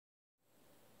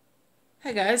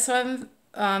Hey guys, so I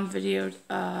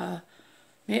haven't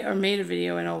made a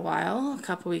video in a while, a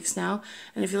couple weeks now,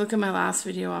 and if you look at my last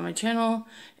video on my channel,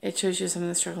 it shows you some of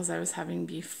the struggles I was having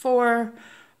before.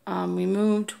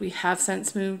 We have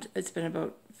since moved. It's been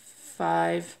about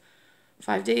 6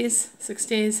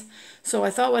 days. So I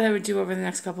thought what I would do over the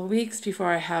next couple of weeks before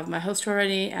I have my house tour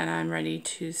ready and I'm ready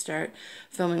to start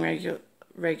filming regular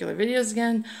videos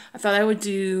again, I thought I would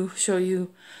show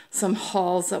you some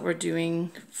hauls that we're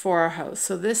doing for our house.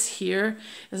 So this here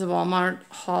is a Walmart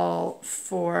haul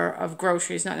of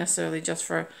groceries, not necessarily just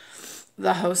for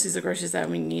the house. These are groceries that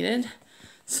we needed.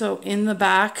 So in the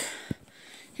back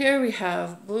here we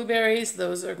have blueberries.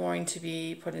 Those are going to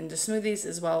be put into smoothies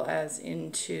as well as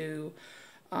into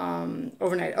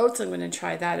overnight oats. I'm going to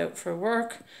try that out for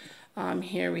work.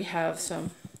 Here we have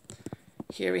some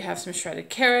shredded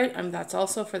carrot. That's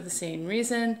also for the same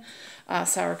reason.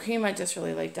 Sour cream. I just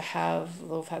really like to have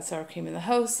low-fat sour cream in the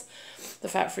house. The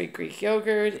fat-free Greek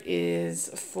yogurt is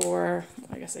for,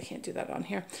 I guess I can't do that on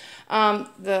here.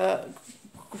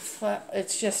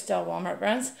 It's just Walmart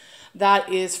brands.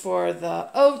 That is for the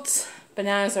oats.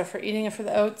 Bananas are for eating it for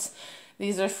the oats.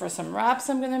 These are for some wraps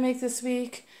I'm going to make this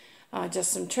week.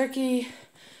 Just some turkey.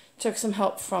 Took some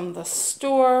help from the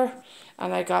store.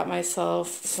 And I got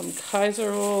myself some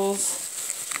Kaiser rolls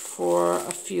for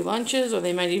a few lunches, or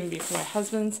they might even be for my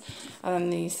husband's. And then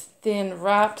these thin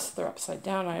wraps, they're upside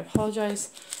down, I apologize.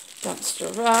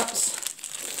 Dumpster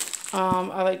wraps.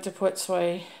 I like to put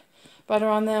soy butter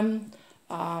on them.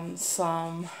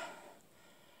 Some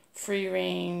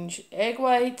free-range egg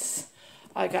whites.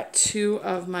 I got 2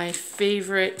 of my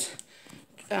favorite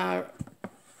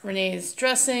Renee's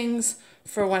dressings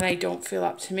for when I don't feel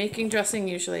up to making dressing.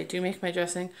 Usually I do make my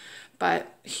dressing,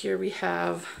 but here we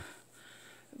have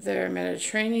their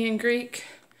Mediterranean Greek,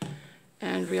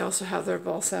 and we also have their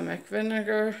balsamic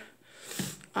vinegar.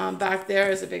 Back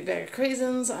there is a big bag of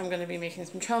craisins. I'm going to be making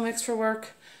some trail mix for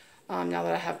work now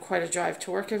that I have quite a drive to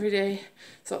work every day,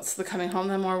 so it's the coming home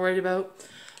that I'm more worried about.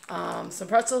 Some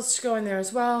pretzels to go in there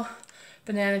as well,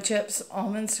 banana chips,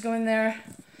 almonds to go in there.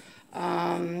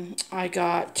 I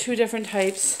got 2 different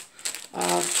types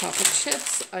of chocolate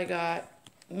chips. I got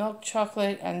milk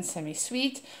chocolate and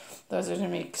semi-sweet. Those are to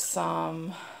make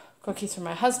some cookies for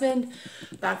my husband.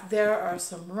 Back there are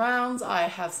some rounds. I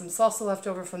have some salsa left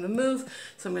over from the move,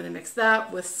 so I'm going to mix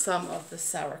that with some of the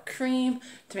sour cream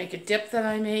to make a dip that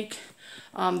I make.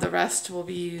 The rest will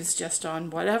be used just on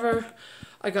whatever.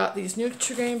 I got these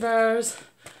Nutri-Grain bars.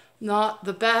 Not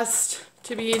the best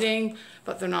to be eating,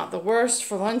 but they're not the worst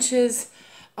for lunches.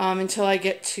 Until I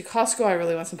get to Costco, I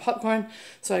really want some popcorn.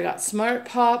 So I got Smart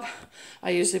Pop.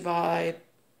 I usually buy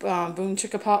Boom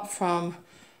Chicka Pop from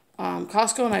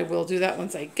Costco, and I will do that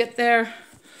once I get there.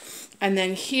 And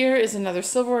then here is another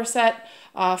silverware set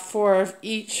for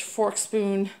each fork,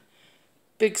 spoon,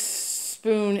 big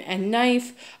spoon, and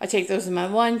knife. I take those in my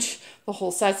lunch. The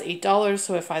whole set's $8,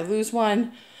 so if I lose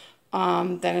one,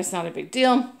 then it's not a big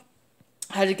deal.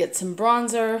 I had to get some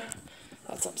bronzer.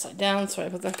 That's upside down, so I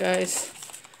put that, guys.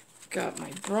 Got my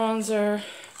bronzer,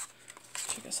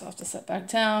 which I guess I'll have to set back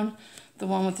down. The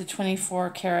one with the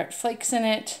 24 karat flakes in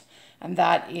it. And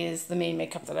that is the main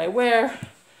makeup that I wear.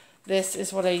 This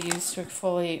is what I use to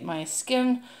exfoliate my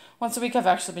skin once a week. I've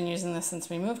actually been using this since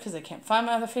we moved because I can't find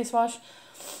my other face wash.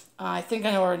 I think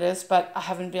I know where it is, but I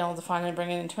haven't been able to find it and bring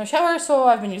it into my shower, so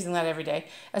I've been using that every day.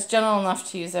 It's general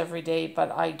enough to use every day, but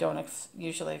I don't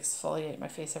usually exfoliate my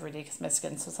face every day because my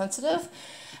skin's so sensitive.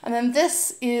 And then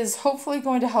this is hopefully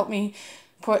going to help me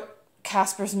put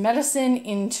Casper's medicine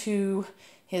into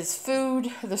his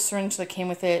food. The syringe that came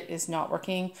with it is not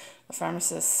working. The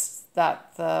pharmacist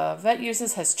that the vet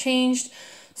uses has changed.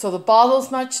 So the bottle's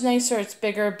much nicer, it's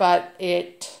bigger, but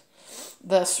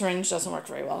the syringe doesn't work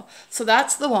very well. So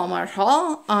that's the Walmart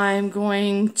haul. I'm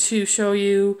going to show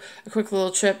you a quick little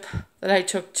trip that I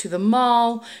took to the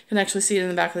mall. You can actually see it in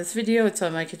the back of this video. It's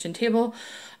on my kitchen table.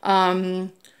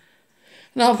 And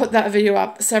I'll put that video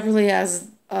up separately as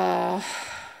a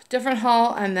different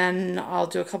haul, and then I'll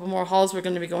do a couple more hauls. We're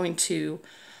going to be going to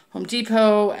Home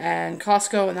Depot and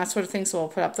Costco and that sort of thing, so I'll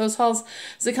put up those hauls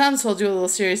as they come. So I'll do a little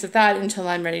series of that until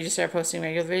I'm ready to start posting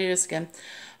regular videos again.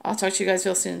 I'll talk to you guys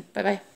real soon. Bye-bye.